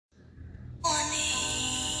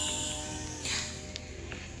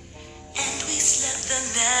the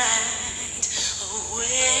night away.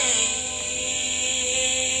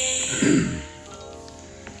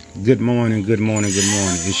 Good morning, good morning, good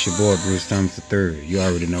morning. It's your boy Bruce Thomas III. You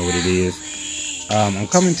already know what it is. I'm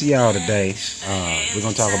coming to y'all today. We're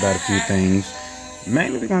gonna talk about a few things.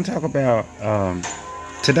 Mainly, we're gonna talk about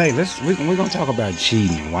today. We're gonna talk about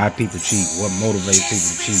cheating, why people cheat, what motivates people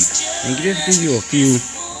to cheat, and just give you a few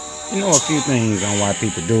things on why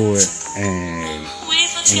people do it. And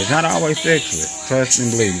it's not always sexual. Trust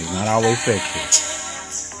and believe me, it's not always sexual.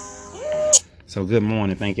 So good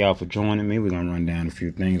morning. Thank y'all for joining me. We're going to run down a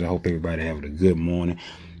few things. I hope everybody having a good morning.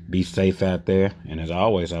 Be safe out there. And as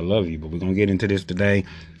always, I love you. But we're going to get into this today.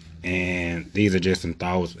 And these are just some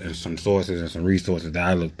thoughts and some sources and some resources that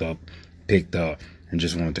I looked up, picked up, and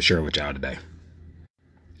just wanted to share with y'all today.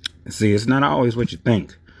 See, it's not always what you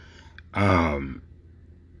think.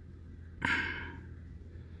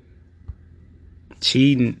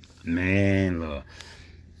 Cheating, man, look.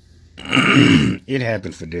 It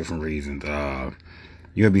happens for different reasons.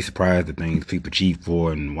 You'll be surprised the things people cheat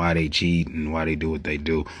for and why they cheat and why they do what they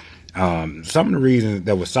do. Some of the reasons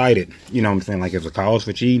that were cited, you know what I'm saying, like as a cause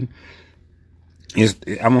for cheating,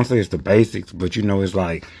 I won't say it's the basics, but it's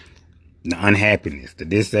like the unhappiness, the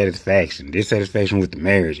dissatisfaction with the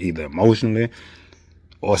marriage, either emotionally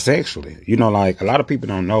or sexually. Like a lot of people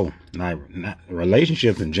don't know, like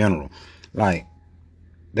relationships in general, like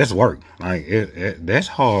that's work. Like that's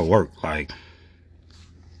hard work. Like,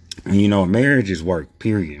 marriage is work,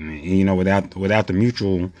 period. And without the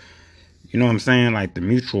mutual, what I'm saying, like the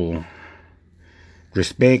mutual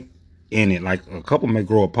respect in it, like a couple may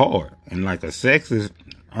grow apart. And like a sexless,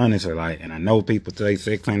 honestly, like, and I know people say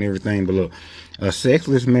sex ain't everything, but look, a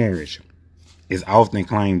sexless marriage is often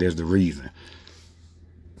claimed as the reason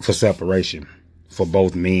for separation for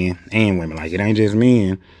both men and women. Like, it ain't just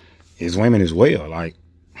men, it's women as well. Like,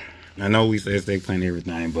 I know we say sex ain't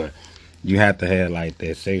everything, but you have to have like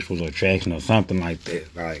that sexual attraction or something like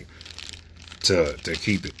that, like to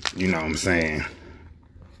keep it, you know what I'm saying,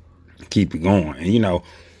 keep it going. And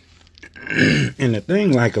and the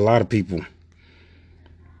thing, like a lot of people,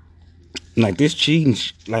 like this cheating,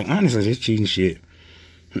 like honestly, this cheating shit,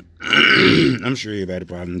 I'm sure everybody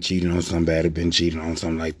probably been cheating on somebody, been cheating on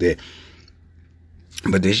something like that.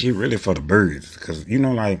 But this shit really for the birds, cause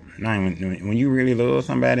like when you really love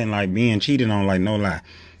somebody and like being cheated on, like no lie,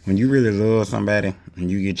 when you really love somebody and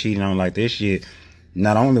you get cheated on like this shit,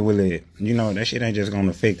 not only will it, that shit ain't just gonna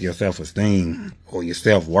affect your self-esteem or your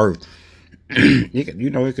self-worth.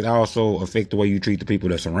 It could also affect the way you treat the people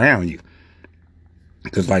that surround you.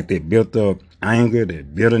 Cause like that built up anger,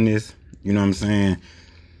 that bitterness, you know what I'm saying?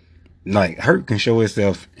 Like hurt can show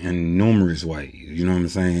itself in numerous ways, you know what I'm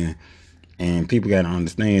saying? And people gotta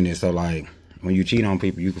understand it. So like when you cheat on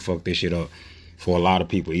people, you can fuck this shit up for a lot of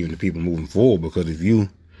people, even the people moving forward. Because if you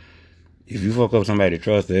fuck up somebody's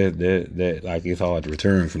trust, that like it's hard to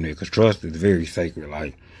return from there. Cause trust is very sacred.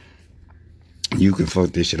 Like you can fuck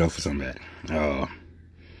this shit up for somebody.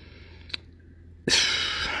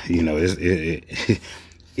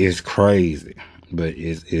 It's crazy, but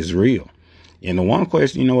it's real. And the one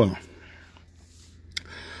question,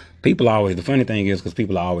 people always, the funny thing is, because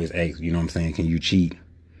people always ask, you know what I'm saying, can you cheat?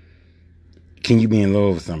 Can you be in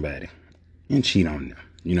love with somebody and cheat on them?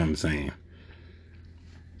 You know what I'm saying?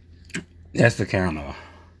 That's the counter.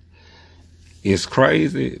 It's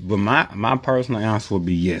crazy, but my personal answer would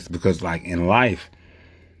be yes, because like in life,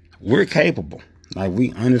 we're capable. Like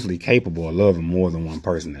we honestly capable of loving more than one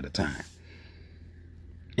person at a time.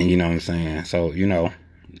 And you know what I'm saying? So,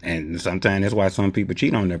 and sometimes that's why some people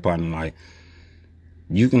cheat on their partner. Like,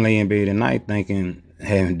 you can lay in bed at night thinking,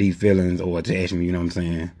 having deep feelings or attachment, you know what I'm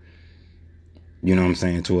saying? You know what I'm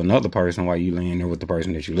saying? To another person while you laying there with the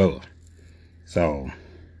person that you love. So,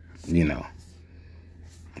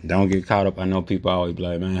 don't get caught up. I know people always be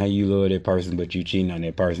like, man, how you love that person, but you cheating on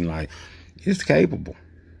that person. Like, it's capable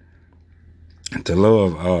to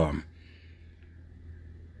love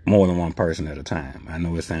more than one person at a time. I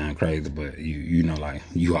know it sounds crazy, but like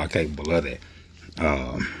you are capable of that.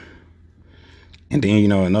 And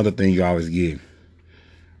then, another thing you always get,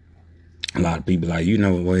 a lot of people like,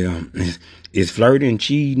 well, is flirting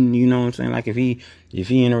cheating, you know what I'm saying? Like if he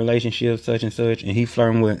in a relationship such and such and he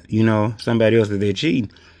flirting with, somebody else that they're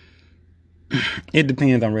cheating, it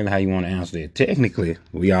depends on really how you want to answer that. Technically,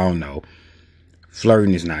 we all know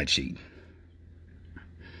flirting is not cheating.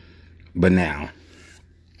 But now,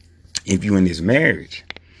 if you in this marriage,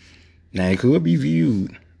 now it could be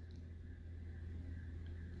viewed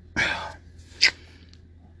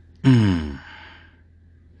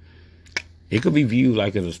it could be viewed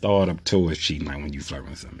like as a startup towards cheating, like when you flirt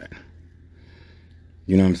with somebody.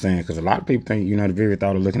 You know what I'm saying? Because a lot of people think, the very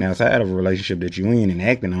thought of looking outside of a relationship that you're in and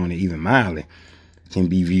acting on it even mildly can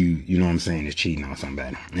be viewed, you know what I'm saying, as cheating on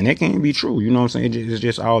somebody. And that can't be true, you know what I'm saying? It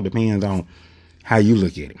just all depends on how you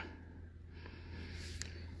look at it.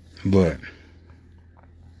 But,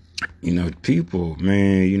 people,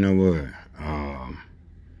 man, you know what?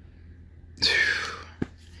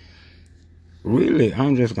 Really,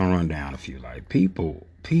 I'm just going to run down a few. Like, people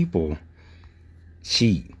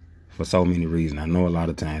cheat for so many reasons. I know a lot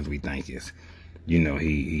of times we think it's,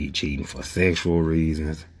 he cheating for sexual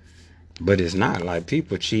reasons. But it's not. Like,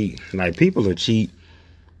 people cheat. Like, people will cheat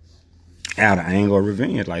out of anger or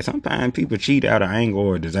revenge. Like, sometimes people cheat out of anger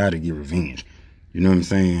or desire to get revenge. You know what I'm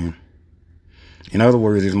saying? In other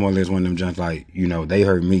words, it's more or less one of them jumps like, they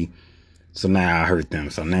hurt me, so now I hurt them.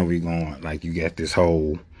 So now we going, like, you got this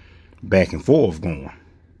whole back and forth going.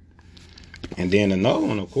 And then another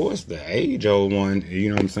one, of course, the age-old one, you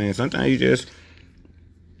know what I'm saying? Sometimes you just,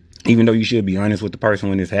 even though you should be honest with the person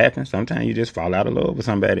when this happens, sometimes you just fall out of love with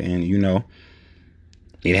somebody and,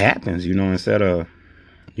 it happens, instead of,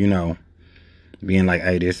 being like,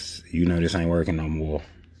 hey, this ain't working no more.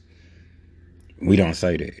 We don't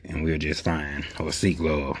say that, and we'll just find or seek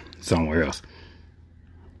love somewhere else.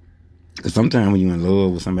 Because sometimes when you're in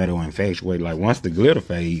love with somebody or infatuated, like once the glitter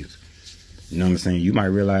fades, you know what I'm saying, you might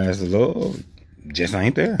realize the love just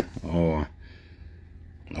ain't there. Or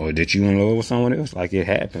that you in love with someone else. Like, it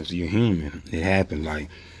happens. You're human. It happens. Like,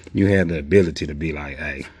 you have the ability to be like,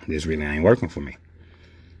 hey, this really ain't working for me.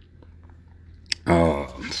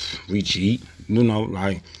 We cheat,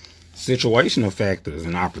 like situational factors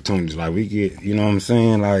and opportunities. Like, we get, you know what I'm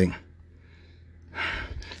saying? Like,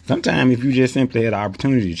 sometimes if you just simply had the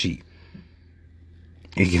opportunity to cheat,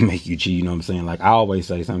 it can make you cheat, you know what I'm saying? Like, I always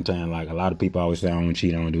say sometimes, like, a lot of people always say, I don't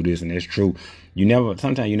cheat, I don't do this, and that's true.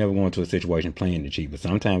 Sometimes you never go into a situation planning to cheat, but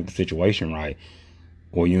sometimes the situation right,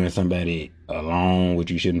 or you and somebody alone, which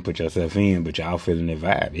you shouldn't put yourself in, but y'all feeling the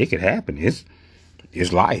vibe, it could happen. It's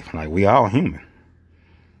life. Like, we all human.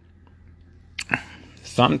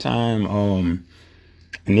 Sometimes,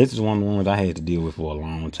 and this is one of the ones I had to deal with for a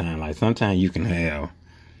long time. Like, sometimes you can have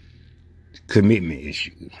commitment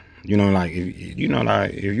issues. Like, if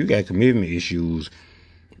you got commitment issues,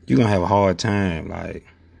 you're gonna have a hard time, like,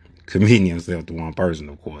 committing yourself to one person,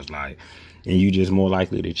 of course. Like, and you just more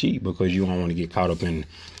likely to cheat because you don't want to get caught up in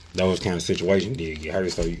those kind of situations. Did get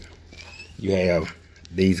hurt, so you have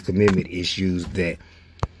these commitment issues that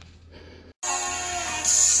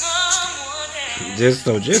just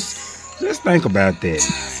think about that.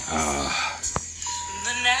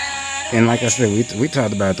 And like I said, we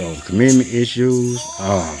talked about those commitment issues.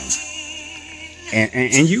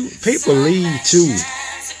 And people leave too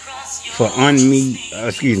for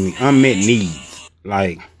unmet needs.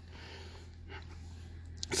 Like,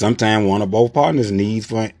 sometimes one or both partners' needs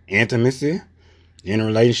for intimacy in a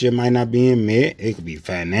relationship might not be met. It could be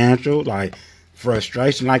financial, like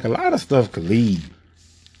frustration. Like, a lot of stuff could lead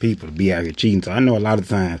people to be out here cheating. So I know a lot of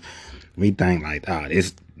times we think like,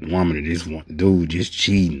 this woman or this dude just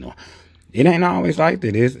cheating. Or it ain't always like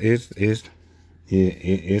that. It's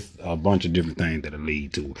a bunch of different things that'll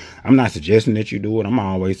lead to it. I'm not suggesting that you do it. I'm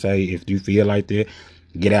always say, if you feel like that,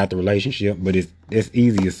 get out the relationship. But it's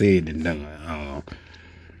easier said than done.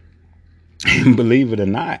 Believe it or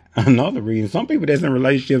not, another reason, some people that's in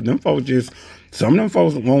relationships, some of them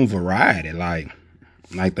folks want variety. Like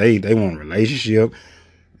they want a relationship.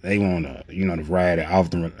 They want the variety,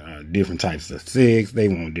 often different types of sex. They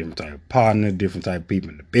want different type of partners, different type of people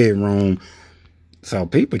in the bedroom. So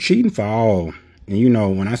people cheating for all.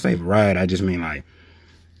 And when I say variety, I just mean like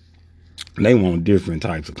they want different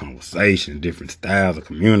types of conversation, different styles of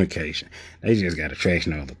communication. They just got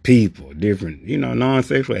attraction to other people, different,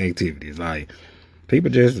 non-sexual activities. Like, people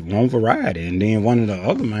just want variety. And then one of the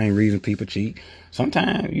other main reasons people cheat,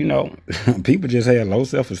 sometimes, people just have low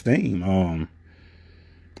self-esteem.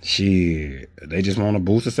 They just want to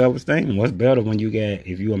boost the self-esteem. What's better when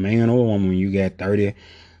if you're a man or a woman, when you got 30,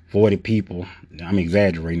 40 people, I'm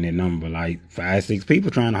exaggerating that number, like 5, 6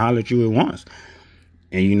 people trying to holler at you at once.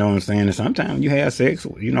 And you know what I'm saying? And sometimes you have sex,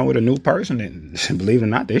 with a new person, and believe it or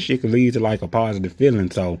not, that shit could lead to like a positive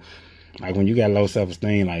feeling. So, like, when you got low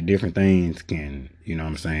self-esteem, like, different things can,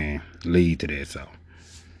 lead to that. So,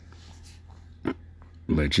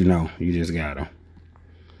 but you just gotta,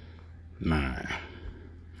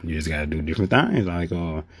 you just gotta do different things. Like,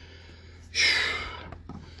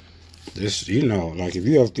 this, like, if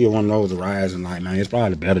you ever feel one of those arising, like, man, it's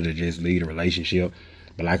probably better to just leave a relationship.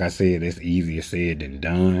 But like I said, it's easier said than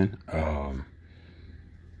done.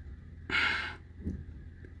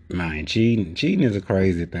 Man, cheating is a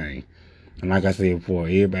crazy thing. And like I said before,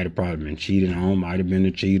 everybody probably been cheated on, might have been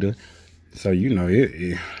a cheater. So, you know,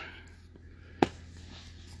 it's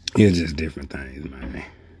just different things, man.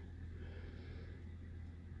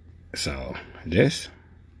 So, just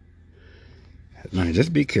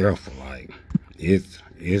be careful. Like,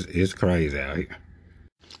 it's crazy out here.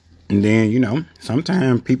 And then, you know,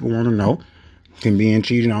 sometimes people want to know, can being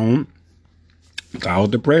cheated on cause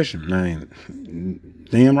depression? Man,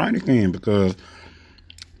 damn right it can, because,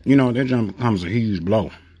 you know, that junk becomes a huge blow.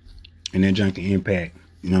 And that junk can impact,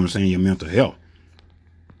 you know what I'm saying, your mental health.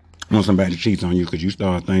 When somebody cheats on you, because you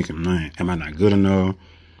start thinking, man, am I not good enough?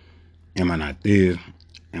 Am I not this?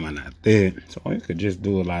 Am I not that? So it could just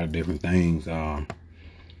do a lot of different things to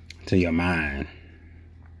your mind.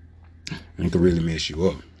 And it could really mess you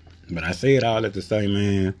up. But I say it all at the same,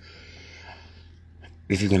 man,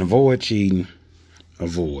 if you can avoid cheating,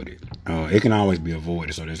 avoid it. It can always be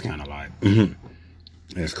avoided, so that's kind of like,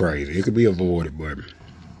 that's crazy. It could be avoided, but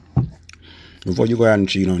before you go out and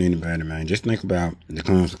cheat on anybody, man, just think about the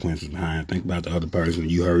consequences behind it. Think about the other person,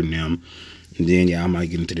 you hurting them. And then, I might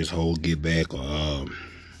get into this whole get back or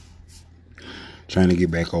trying to get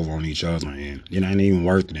back over on each other. And it ain't even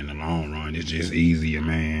worth it in the long run. It's just easier,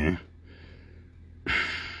 man.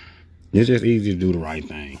 It's just easier to do the right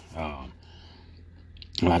thing.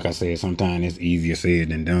 Like I said, sometimes it's easier said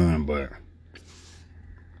than done, but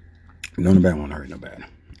don't nobody want to hurt nobody.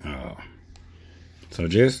 So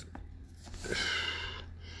just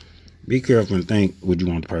be careful and think, would you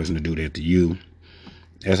want the person to do that to you?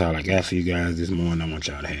 That's all I got for you guys this morning. I want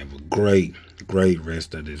y'all to have a great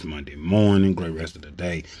rest of this Monday morning, great rest of the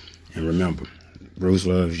day. And remember, Bruce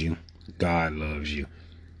loves you. God loves you.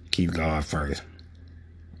 Keep God first.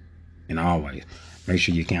 And always, make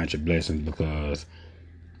sure you count your blessings, because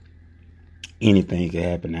anything can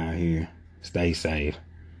happen out here. Stay safe.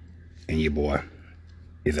 And your boy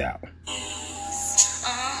is out. A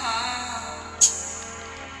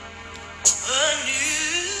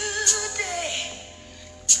new day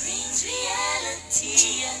brings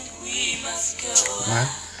reality, and we must go What?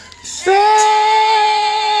 Separate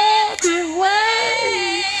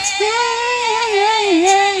ways. Yeah.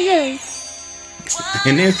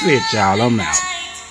 And that's it, y'all. I'm out.